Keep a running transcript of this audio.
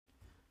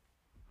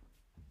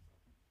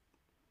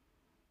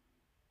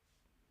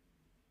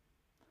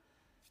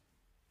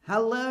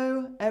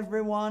Hello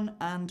everyone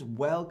and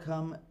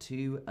welcome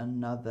to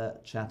another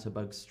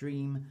Chatterbug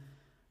stream.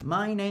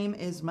 My name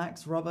is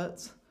Max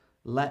Roberts.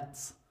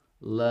 Let's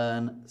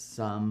learn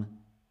some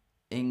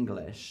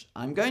English.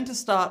 I'm going to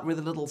start with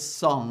a little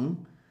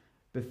song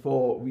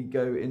before we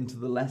go into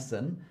the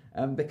lesson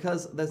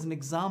because there's an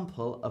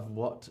example of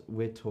what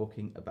we're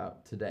talking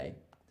about today.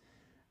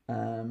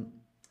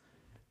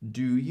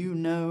 Do you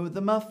know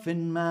the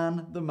Muffin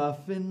Man, the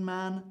Muffin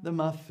Man, the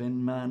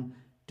Muffin Man?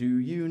 Do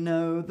you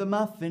know the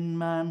Muffin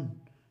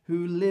Man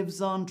who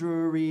lives on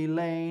Drury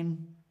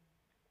Lane?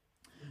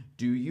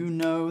 Do you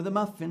know the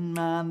Muffin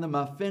Man, the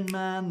Muffin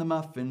Man, the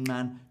Muffin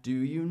Man? Do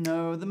you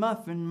know the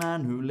Muffin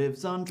Man who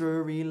lives on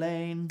Drury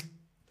Lane?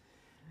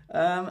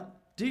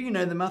 Do you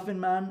know the Muffin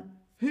Man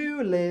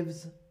who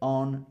lives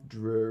on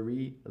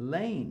Drury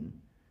Lane?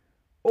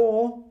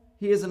 Or,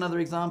 here's another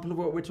example of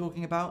what we're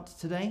talking about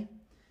today.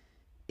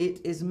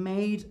 It is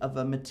made of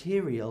a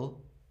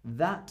material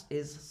that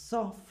is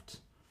soft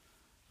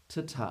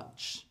to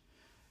touch.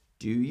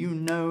 Do you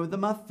know the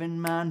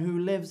Muffin Man who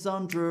lives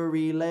on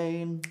Drury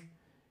Lane?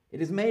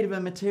 It is made of a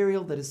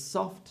material that is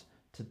soft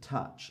to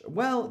touch.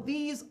 Well,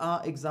 these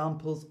are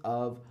examples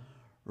of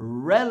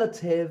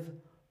relative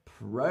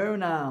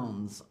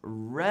pronouns.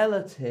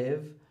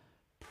 Relative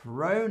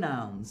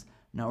pronouns.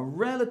 Now,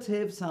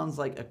 relative sounds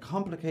like a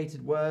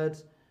complicated word.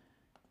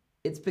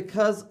 It's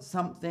because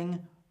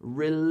something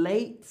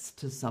relates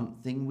to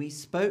something we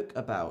spoke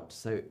about.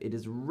 So it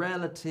is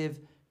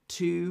relative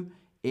to,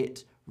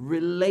 it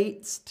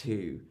relates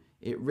to,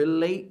 it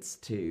relates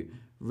to.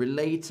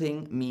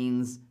 Relating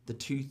means the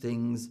two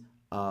things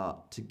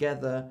are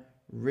together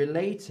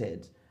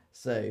related.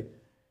 So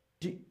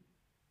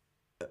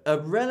a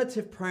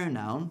relative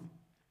pronoun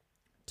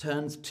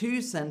turns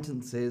two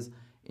sentences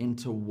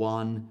into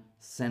one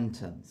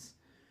sentence.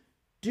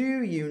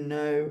 Do you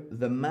know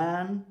the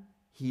man?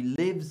 He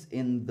lives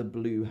in the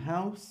blue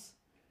house.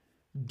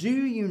 Do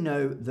you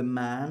know the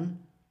man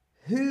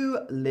who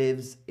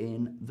lives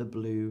in the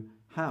blue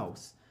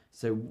house?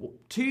 So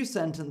two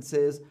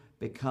sentences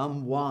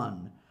become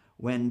one.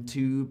 When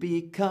two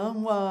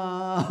become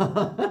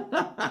one.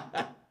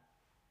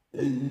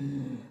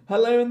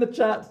 Hello in the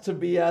chat,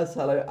 Tobias.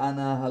 Hello,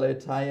 Anna. Hello,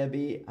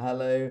 Tayabi.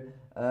 Hello,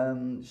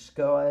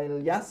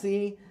 Shkoel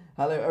Yassi.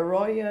 Hello,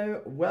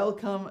 Arroyo.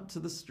 Welcome to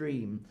the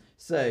stream.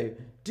 So,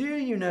 do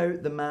you know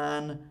the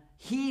man?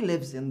 He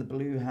lives in the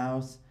blue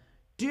house.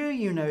 Do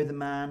you know the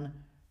man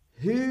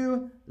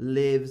who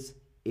lives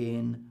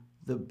in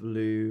the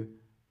blue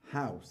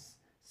house?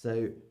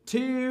 So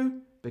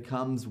two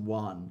becomes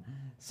one.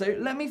 So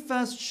let me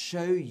first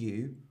show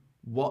you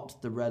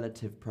what the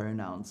relative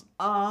pronouns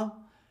are,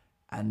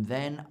 and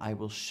then I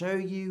will show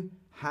you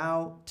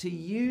how to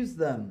use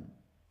them.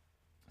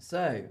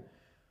 So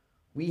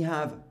we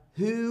have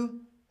who,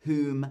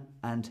 whom,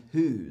 and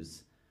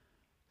whose.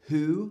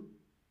 Who,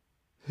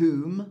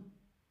 whom,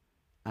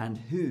 and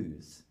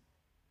whose.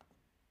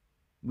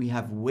 We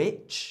have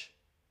which.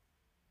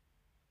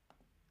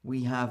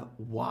 We have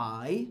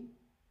why.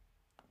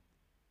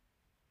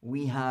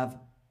 We have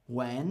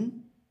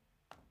when.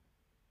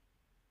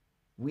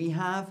 We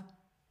have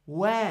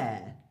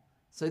where.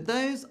 So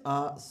those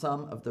are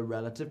some of the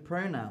relative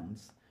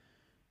pronouns.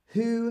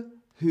 Who,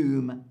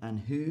 whom, and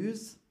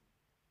whose.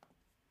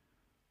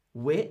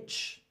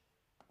 Which.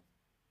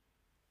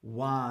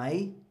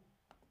 Why.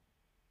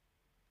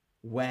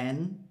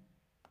 When.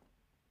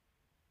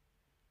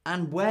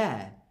 And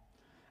where.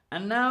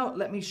 And now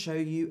let me show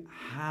you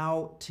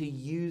how to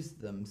use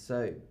them.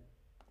 So,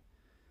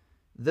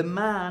 the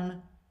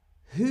man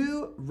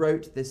who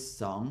wrote this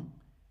song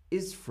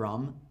is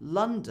from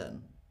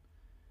London.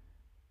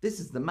 This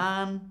is the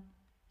man.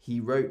 He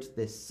wrote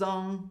this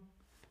song.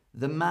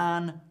 The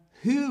man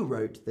who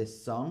wrote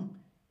this song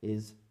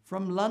is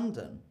from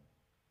London.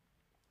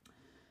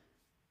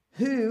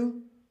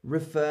 Who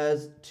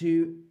refers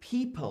to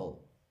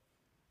people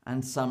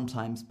and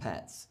sometimes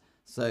pets.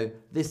 So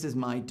this is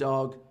my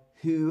dog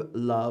who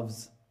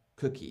loves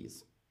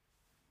cookies.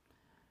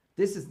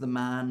 This is the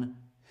man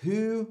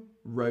who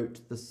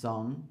wrote the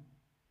song.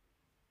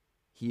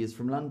 He is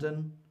from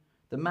London.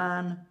 The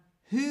man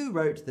who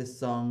wrote this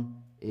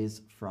song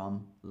is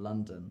from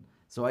London.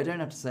 So I don't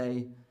have to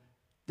say,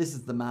 this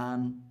is the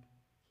man.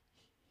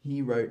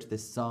 He wrote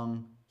this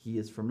song. He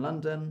is from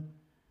London.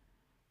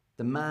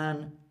 The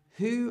man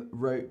who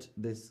wrote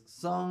this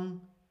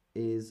song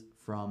is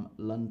from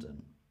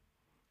London.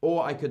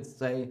 Or I could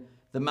say,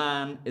 the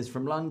man is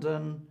from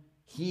London.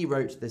 He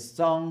wrote this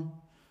song.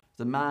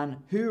 The man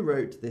who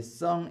wrote this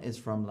song is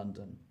from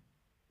London.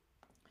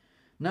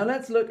 Now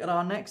let's look at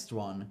our next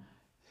one.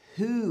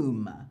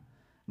 Whom.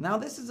 Now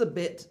this is a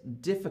bit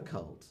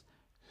difficult.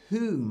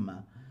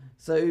 Whom.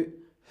 So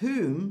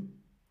whom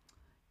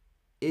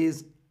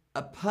is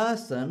a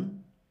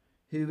person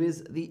who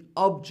is the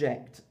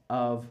object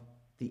of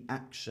the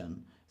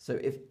action. So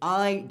if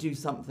I do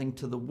something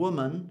to the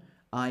woman,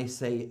 I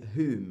say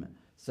whom.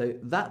 So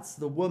that's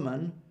the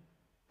woman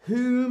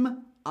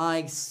whom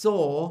I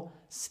saw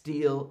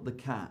steal the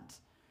cat.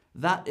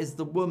 That is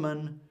the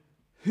woman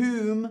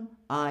whom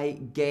I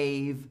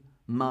gave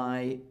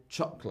my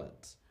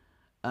chocolate.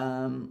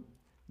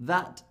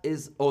 That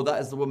is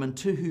the woman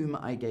to whom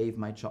I gave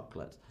my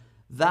chocolate.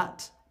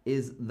 That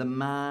is the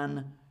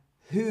man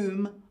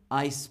whom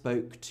I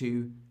spoke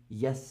to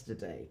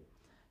yesterday.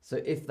 So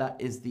if that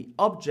is the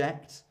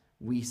object,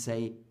 we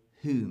say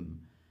whom.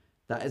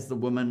 That is the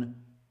woman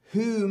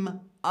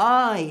whom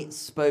I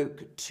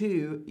spoke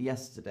to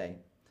yesterday.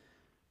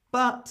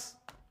 But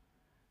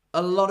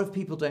a lot of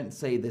people don't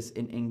say this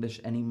in English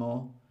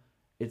anymore.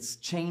 It's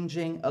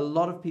changing. A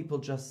lot of people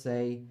just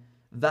say,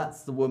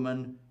 that's the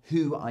woman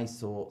who I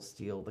saw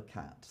steal the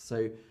cat.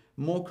 So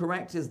more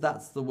correct is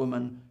that's the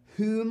woman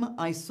whom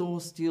I saw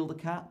steal the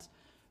cat.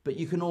 But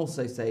you can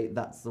also say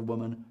that's the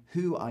woman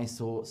who I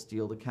saw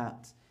steal the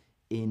cat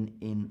in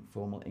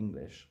informal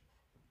English.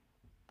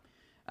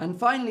 And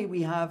finally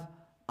we have,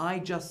 I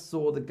just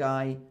saw the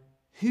guy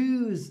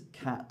whose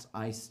cat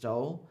I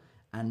stole,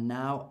 and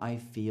now I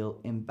feel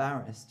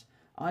embarrassed.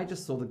 I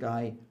just saw the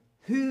guy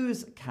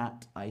whose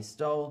cat I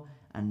stole,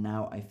 and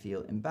now I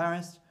feel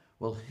embarrassed.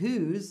 Well,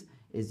 whose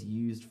is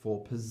used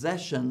for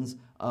possessions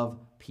of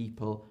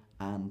people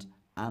and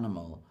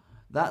animal.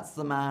 That's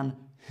the man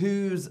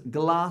whose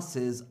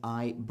glasses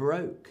I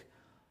broke,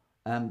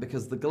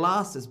 because the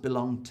glasses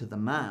belong to the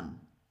man.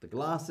 The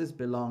glasses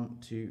belong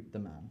to the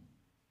man.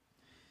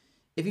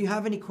 If you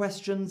have any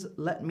questions,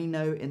 let me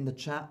know in the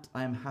chat.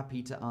 I am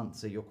happy to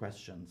answer your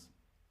questions.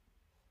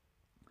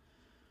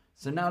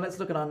 So now let's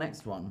look at our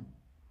next one.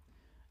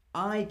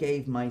 I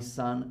gave my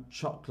son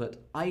chocolate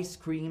ice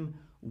cream,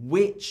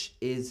 which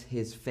is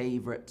his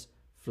favorite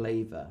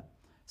flavor.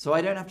 So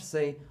I don't have to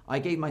say, I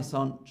gave my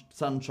son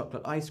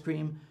chocolate ice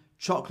cream.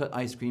 Chocolate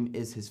ice cream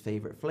is his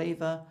favorite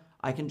flavor.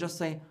 I can just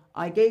say,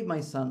 I gave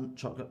my son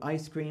chocolate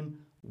ice cream,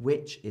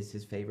 which is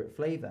his favorite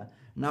flavor.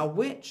 Now,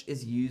 which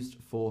is used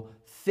for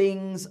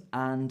things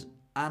and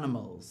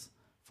animals.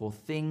 For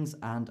things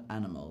and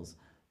animals.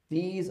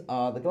 These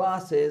are the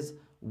glasses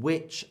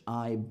which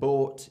I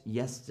bought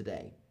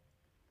yesterday.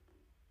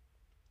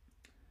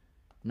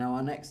 Now,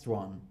 our next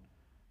one.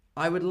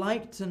 I would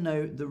like to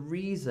know the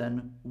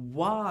reason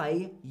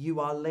why you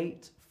are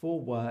late for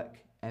work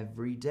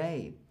every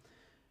day.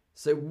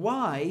 So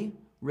why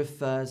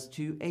refers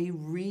to a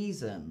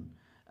reason.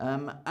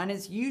 And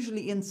it's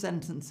usually in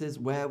sentences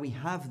where we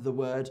have the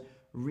word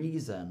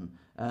reason.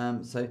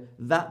 So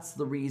that's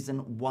the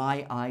reason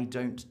why I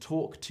don't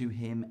talk to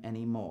him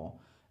anymore.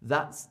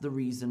 That's the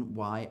reason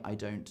why I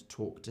don't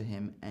talk to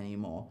him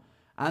anymore.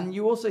 And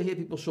you also hear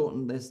people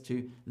shorten this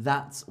to,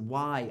 that's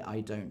why I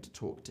don't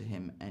talk to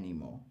him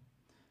anymore.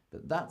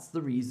 But that's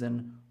the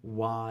reason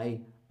why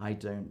I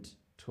don't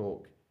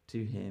talk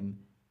to him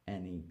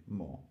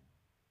anymore.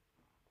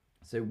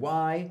 So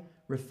why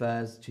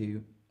refers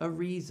to a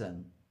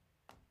reason.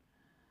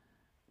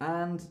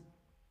 And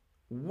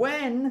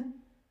when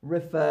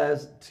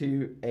refers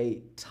to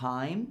a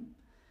time.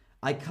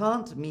 I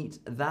can't meet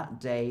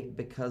that day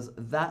because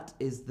that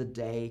is the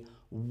day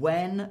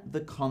when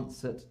the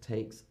concert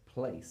takes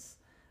place.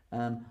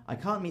 I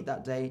can't meet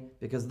that day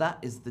because that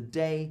is the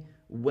day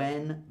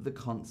when the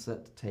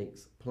concert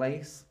takes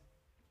place.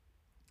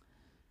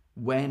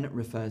 When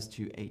refers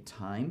to a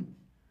time.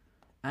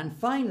 And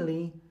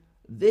finally,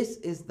 this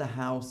is the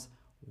house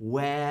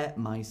where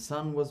my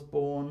son was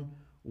born.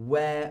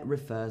 Where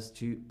refers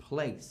to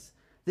place.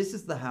 This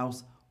is the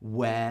house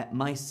where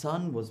my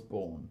son was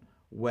born.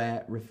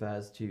 Where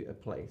refers to a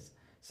place.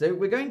 So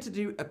we're going to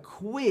do a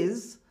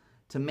quiz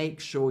to make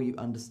sure you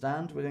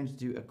understand. We're going to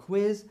do a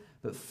quiz,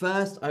 but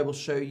first I will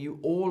show you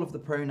all of the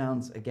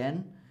pronouns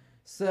again.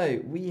 So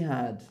we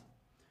had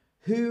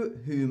who,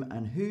 whom,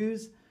 and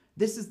whose.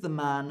 This is the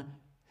man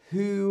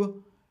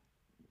who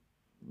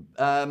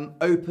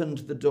opened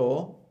the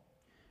door.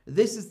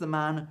 This is the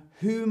man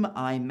whom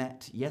I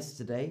met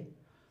yesterday.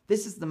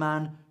 This is the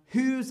man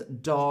whose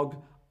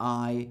dog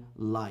I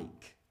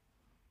like.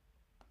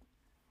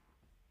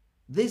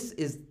 This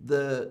is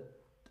the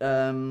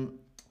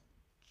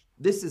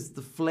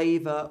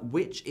flavor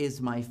which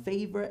is my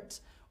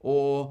favorite,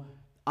 or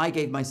I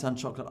gave my son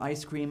chocolate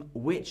ice cream,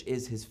 which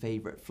is his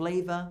favorite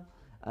flavor.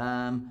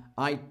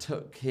 I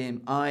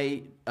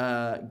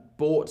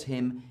bought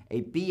him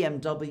a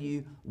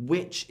BMW,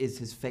 which is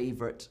his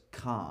favorite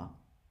car.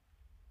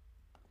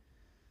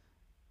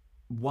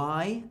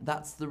 Why?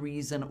 That's the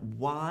reason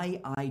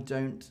why I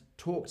don't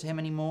talk to him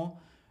anymore.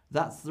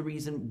 That's the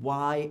reason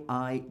why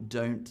I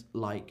don't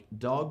like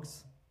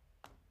dogs.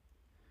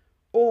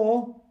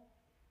 Or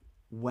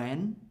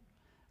when.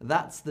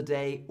 That's the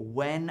day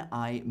when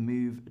I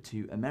move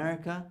to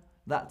America.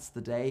 That's the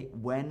day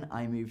when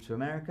I move to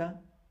America.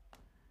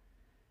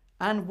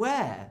 And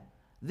where.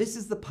 This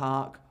is the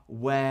park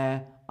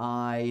where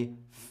I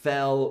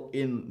fell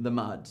in the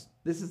mud.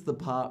 This is the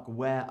park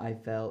where I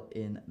fell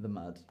in the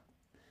mud.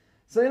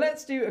 So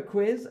let's do a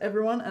quiz,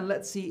 everyone, and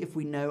let's see if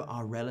we know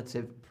our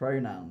relative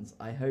pronouns.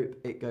 I hope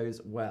it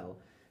goes well.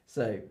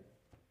 So,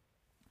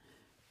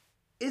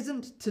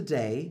 isn't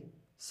today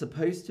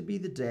supposed to be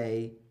the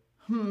day,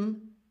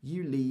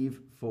 you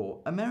leave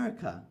for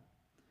America?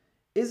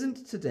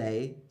 Isn't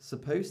today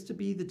supposed to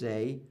be the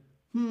day,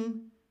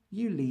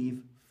 you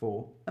leave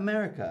for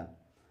America?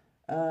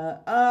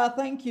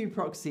 Thank you,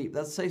 Proxy.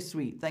 That's so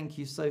sweet. Thank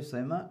you so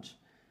much.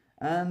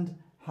 And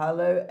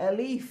hello,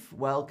 Elif.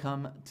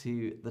 Welcome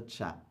to the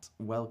chat.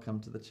 Welcome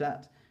to the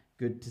chat.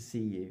 Good to see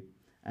you.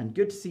 And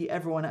good to see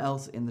everyone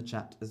else in the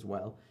chat as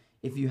well.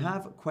 If you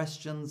have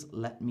questions,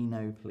 let me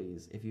know,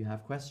 please. If you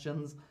have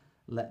questions,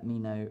 let me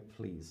know,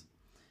 please.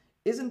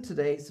 Isn't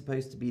today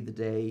supposed to be the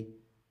day,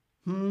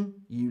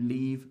 you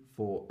leave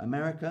for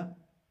America?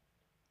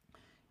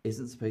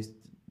 Isn't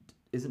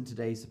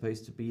today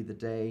supposed to be the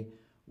day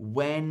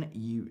when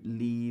you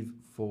leave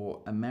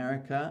for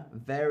America?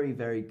 Very,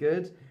 very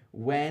good.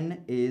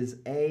 When is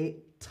a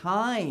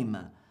time,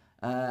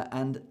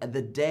 and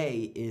the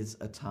day is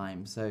a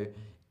time. So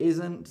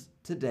isn't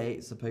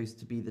today supposed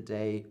to be the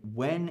day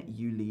when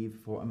you leave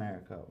for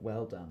America?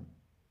 Well done.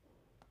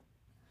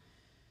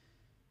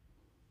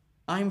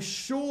 I'm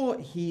sure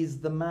he's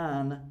the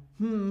man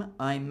whom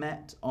I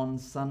met on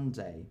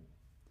Sunday.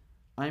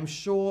 I'm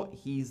sure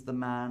he's the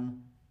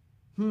man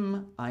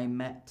whom I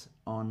met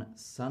on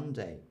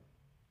Sunday.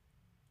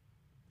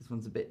 This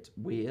one's a bit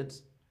weird,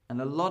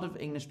 and a lot of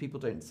English people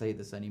don't say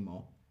this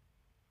anymore.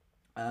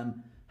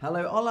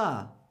 Hello,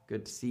 hola.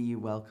 Good to see you.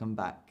 Welcome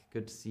back.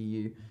 Good to see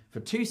you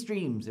for 2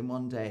 streams in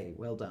one day.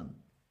 Well done.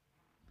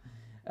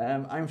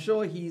 I'm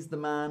sure he's the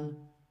man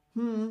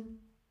whom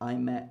I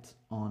met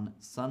on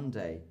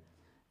Sunday.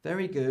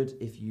 Very good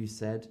if you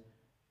said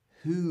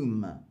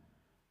whom.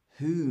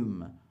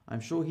 Whom.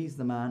 I'm sure he's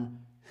the man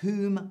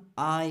whom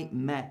I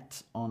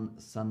met on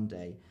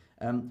Sunday.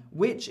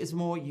 Which is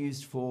more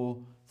used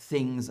for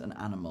things and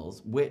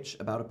animals. Which,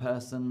 about a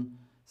person,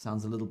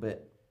 sounds a little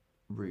bit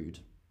rude.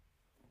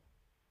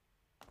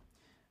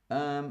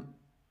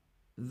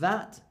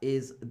 That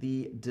is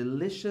the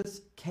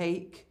delicious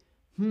cake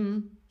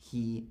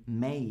he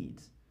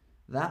made.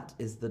 That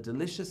is the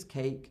delicious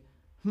cake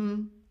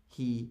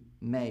he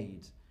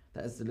made.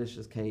 That is the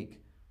delicious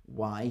cake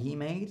why he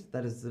made.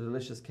 That is the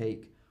delicious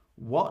cake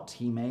what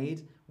he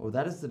made. Or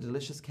that is the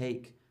delicious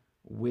cake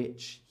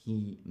which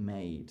he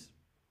made.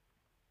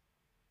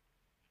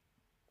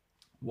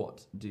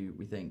 What do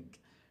we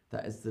think?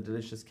 That is the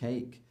delicious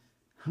cake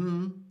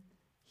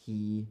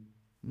he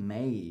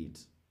made.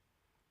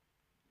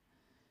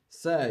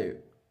 So,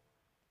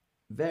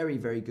 very,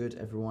 very good,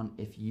 everyone,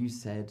 if you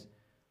said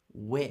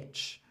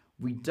which.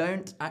 We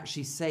don't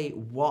actually say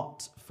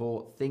what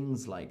for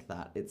things like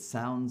that. It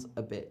sounds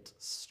a bit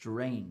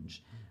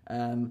strange.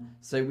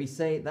 So we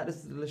say that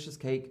is the delicious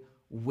cake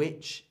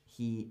which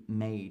he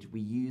made.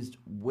 We use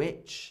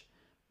which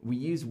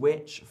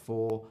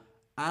for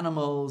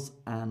animals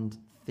and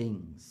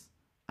things.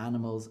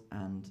 Animals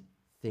and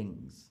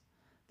things.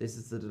 This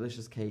is the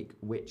delicious cake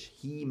which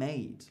he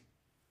made.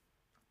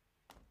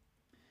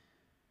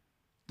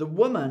 The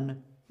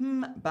woman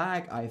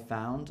bag I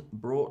found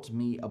brought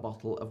me a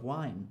bottle of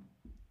wine.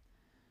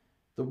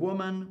 The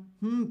woman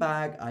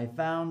bag I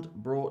found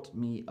brought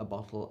me a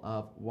bottle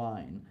of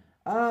wine.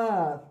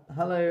 Hello,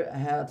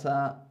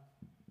 Herta.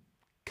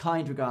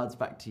 Kind regards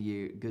back to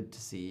you. Good to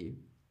see you.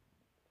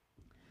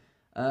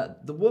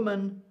 The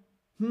woman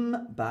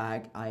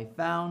bag I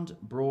found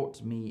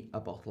brought me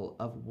a bottle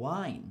of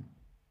wine.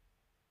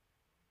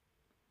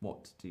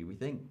 What do we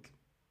think?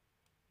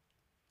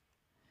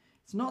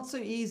 It's not so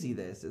easy,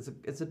 this.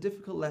 It's a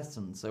difficult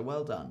lesson, so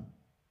well done.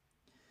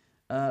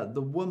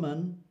 The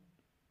woman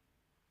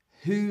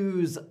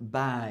whose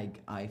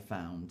bag I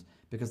found,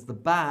 because the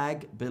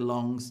bag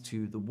belongs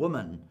to the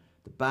woman.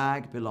 The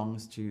bag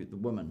belongs to the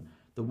woman.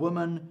 The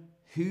woman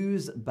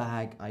whose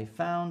bag I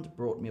found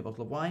brought me a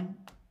bottle of wine.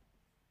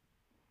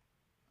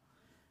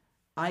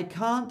 I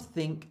can't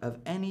think of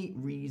any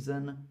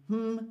reason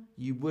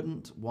you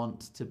wouldn't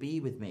want to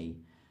be with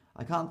me.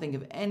 I can't think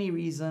of any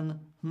reason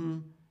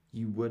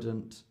you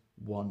wouldn't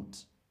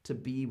want to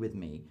be with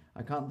me.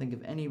 I can't think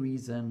of any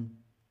reason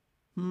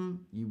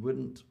you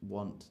wouldn't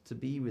want to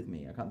be with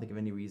me. I can't think of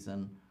any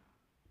reason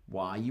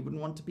why you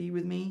wouldn't want to be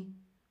with me,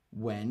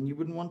 when you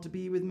wouldn't want to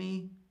be with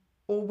me,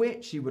 or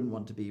which you wouldn't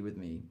want to be with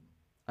me.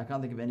 I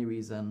can't think of any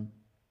reason.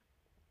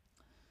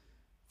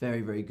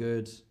 Very, very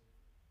good.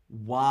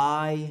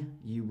 Why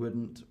you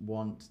wouldn't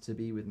want to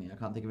be with me. I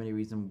can't think of any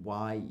reason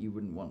why you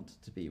wouldn't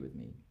want to be with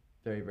me.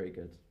 Very, very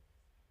good.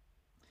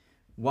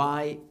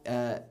 Why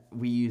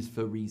we use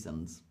for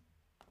reasons.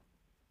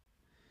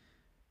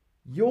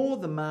 You're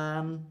the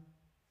man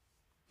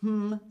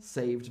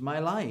saved my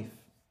life.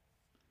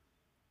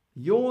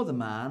 You're the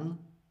man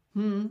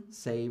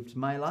saved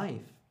my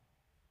life.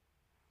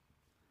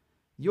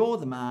 You're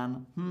the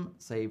man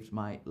saved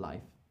my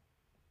life.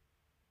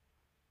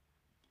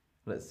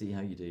 Let's see how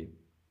you do.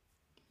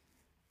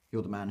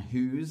 You're the man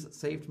who's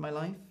saved my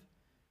life.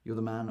 You're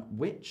the man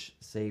which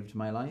saved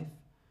my life.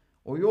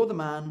 Or you're the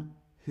man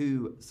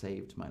who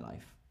saved my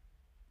life.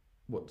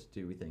 What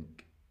do we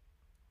think?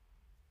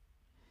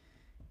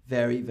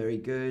 Very, very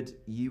good.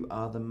 You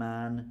are the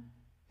man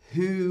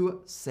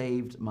who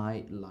saved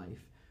my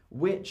life.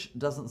 Which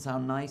doesn't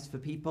sound nice for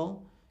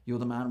people. You're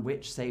the man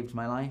which saved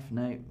my life.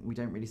 No, we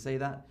don't really say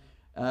that.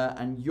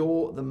 And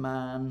you're the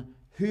man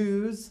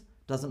whose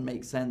doesn't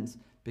make sense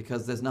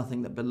because there's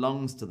nothing that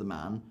belongs to the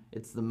man.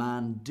 It's the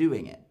man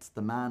doing it.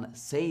 The man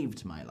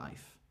saved my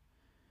life.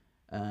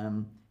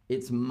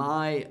 It's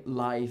my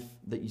life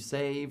that you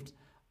saved.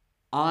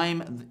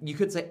 You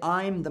could say,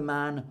 I'm the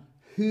man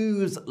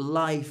whose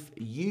life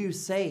you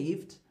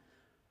saved,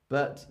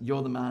 but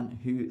you're the man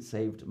who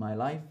saved my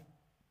life.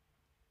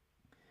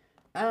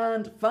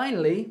 And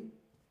finally,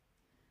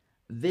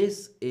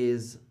 this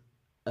is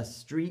a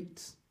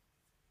street.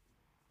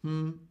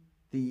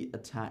 The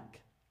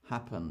attack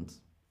happened.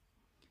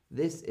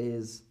 This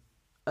is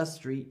a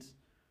street,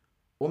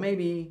 or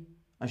maybe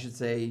I should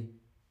say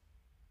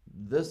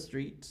the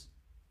street.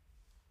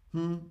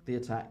 The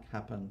attack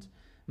happened.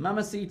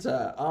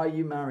 Mamacita, are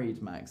you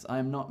married, Max? I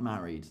am not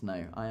married.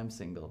 No, I am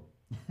single.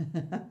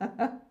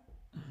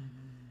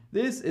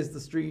 This is the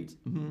street.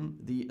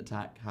 The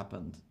attack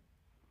happened.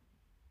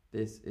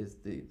 This is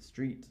the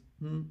street.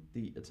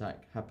 The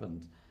attack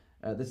happened.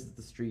 This is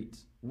the street.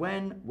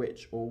 When,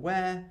 which, or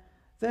where.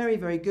 Very,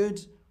 very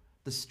good.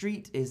 The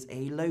street is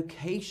a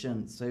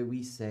location, so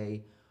we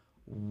say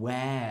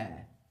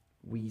where.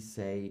 We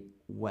say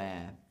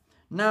where.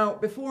 Now,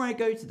 before I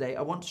go today,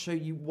 I want to show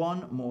you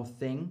one more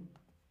thing,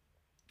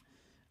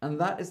 and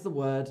that is the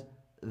word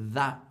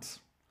that.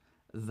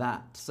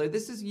 That. So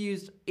this is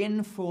used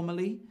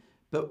informally,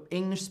 but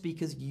English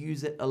speakers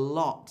use it a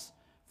lot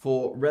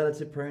for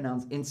relative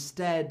pronouns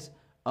instead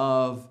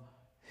of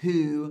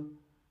who,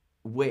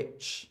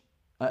 which.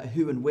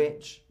 Who and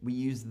which, we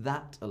use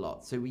that a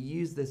lot. So we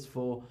use this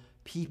for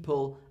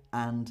people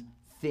and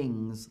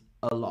things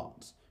a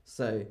lot.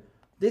 So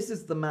this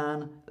is the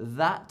man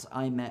that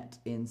I met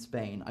in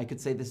Spain. I could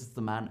say this is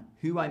the man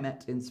who I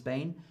met in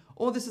Spain,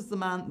 or this is the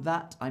man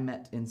that I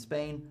met in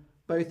Spain.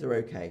 Both are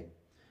okay.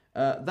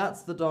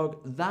 That's the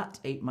dog that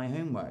ate my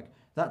homework.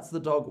 That's the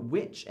dog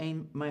which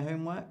ate my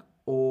homework,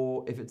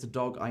 or if it's a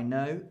dog I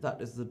know,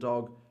 that is the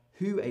dog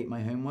who ate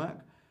my homework.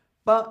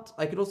 But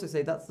I could also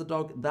say that's the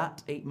dog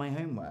that ate my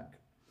homework.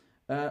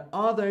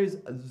 Are those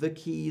the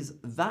keys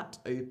that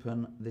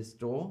open this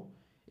door?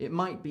 It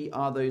might be,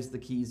 are those the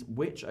keys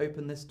which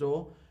open this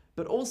door?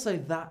 But also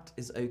that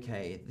is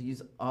okay.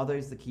 Are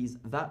those the keys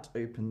that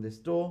open this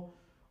door?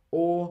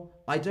 Or,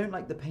 I don't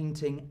like the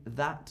painting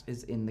that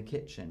is in the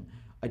kitchen.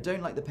 I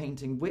don't like the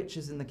painting which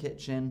is in the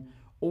kitchen.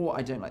 Or,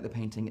 I don't like the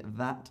painting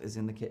that is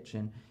in the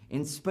kitchen.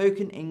 In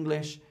spoken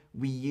English,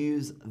 we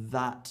use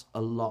that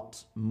a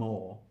lot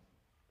more.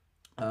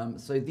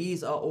 So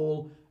these are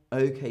all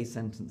okay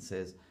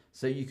sentences.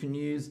 So you can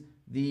use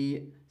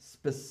the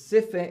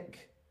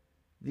specific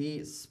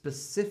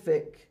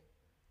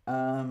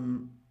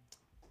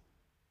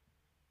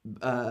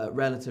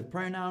relative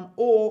pronoun,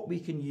 or we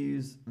can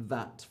use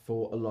that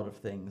for a lot of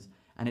things,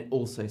 and it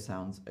also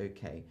sounds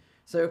okay.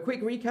 So a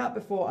quick recap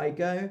before I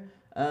go.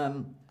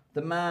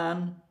 The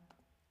man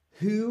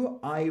who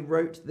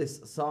wrote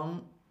this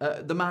song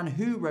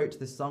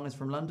is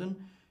from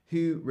London,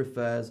 who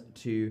refers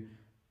to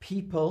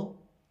people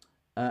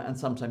and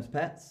sometimes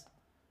pets.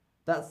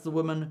 That's the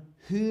woman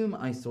whom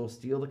I saw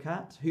steal the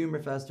cat. Whom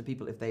refers to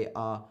people if they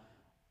are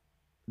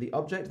the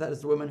object. That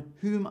is the woman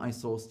whom I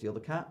saw steal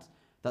the cat.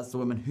 That's the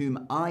woman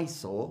whom I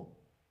saw.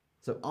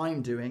 So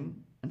I'm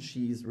doing and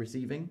she's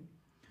receiving.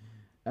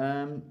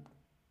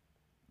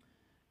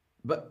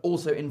 But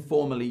also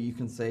informally you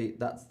can say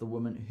that's the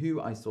woman who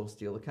I saw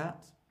steal the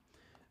cat.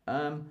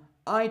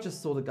 I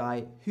just saw the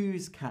guy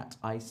whose cat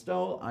I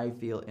stole. I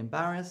feel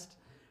embarrassed.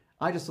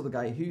 I just saw the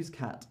guy whose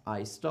cat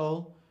I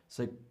stole.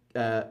 So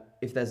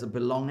if there's a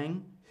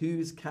belonging,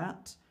 whose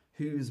cat,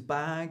 whose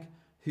bag,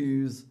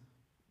 whose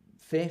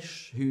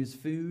fish, whose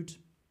food.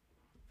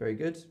 Very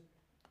good.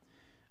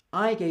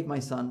 I gave my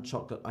son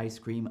chocolate ice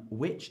cream,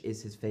 which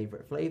is his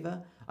favorite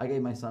flavor. I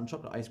gave my son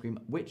chocolate ice cream,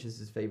 which is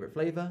his favorite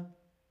flavor.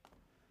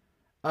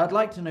 I'd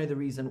like to know the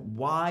reason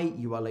why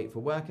you are late for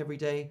work every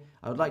day.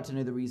 I would like to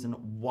know the reason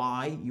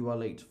why you are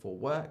late for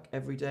work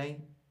every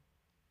day.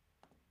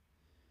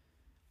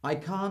 I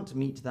can't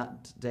meet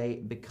that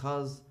day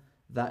because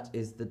that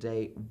is the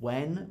day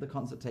when the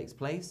concert takes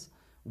place.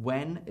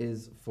 When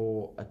is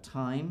for a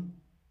time.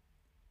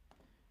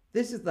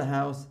 This is the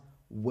house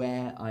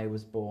where I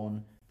was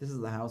born. This is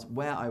the house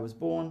where I was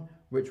born,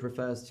 which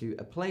refers to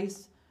a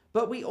place.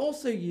 But we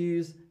also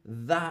use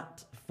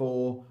that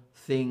for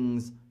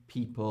things,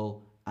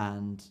 people,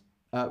 and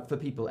for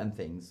people and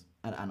things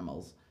and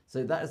animals.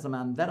 So that is the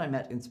man that I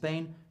met in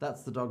Spain.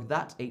 That's the dog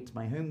that ate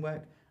my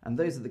homework. And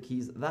those are the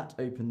keys that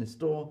open this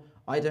door.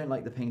 I don't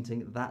like the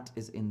painting that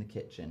is in the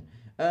kitchen.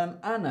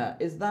 Anna,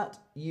 is that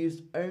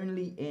used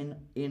only in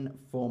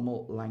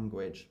informal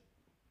language?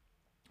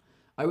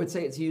 I would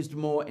say it's used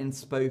more in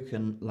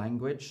spoken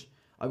language.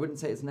 I wouldn't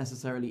say it's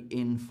necessarily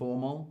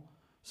informal.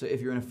 So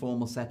if you're in a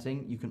formal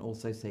setting, you can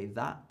also say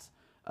that.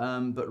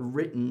 But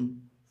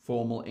written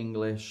formal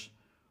English,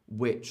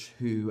 which,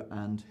 who,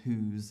 and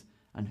whose,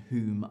 and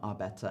whom are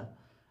better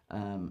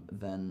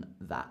than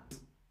that.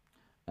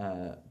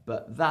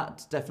 But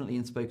that definitely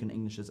in spoken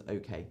English is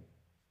okay.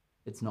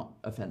 It's not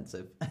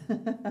offensive.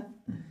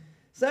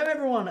 So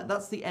everyone,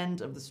 that's the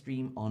end of the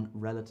stream on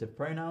relative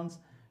pronouns.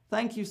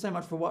 Thank you so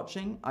much for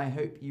watching. I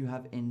hope you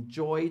have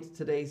enjoyed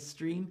today's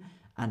stream,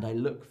 and I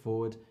look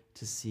forward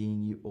to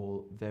seeing you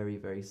all very,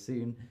 very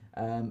soon.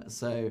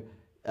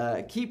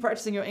 Keep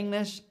practicing your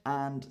English,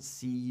 and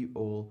see you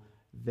all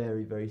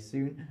very, very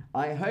soon.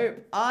 I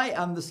hope I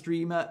am the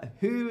streamer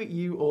who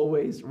you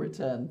always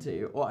return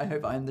to, or I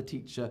hope I am the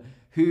teacher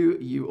who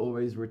you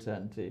always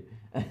return to.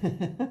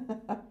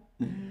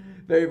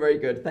 Very, very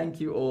good. Thank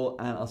you all,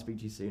 and I'll speak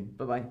to you soon.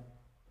 Bye-bye.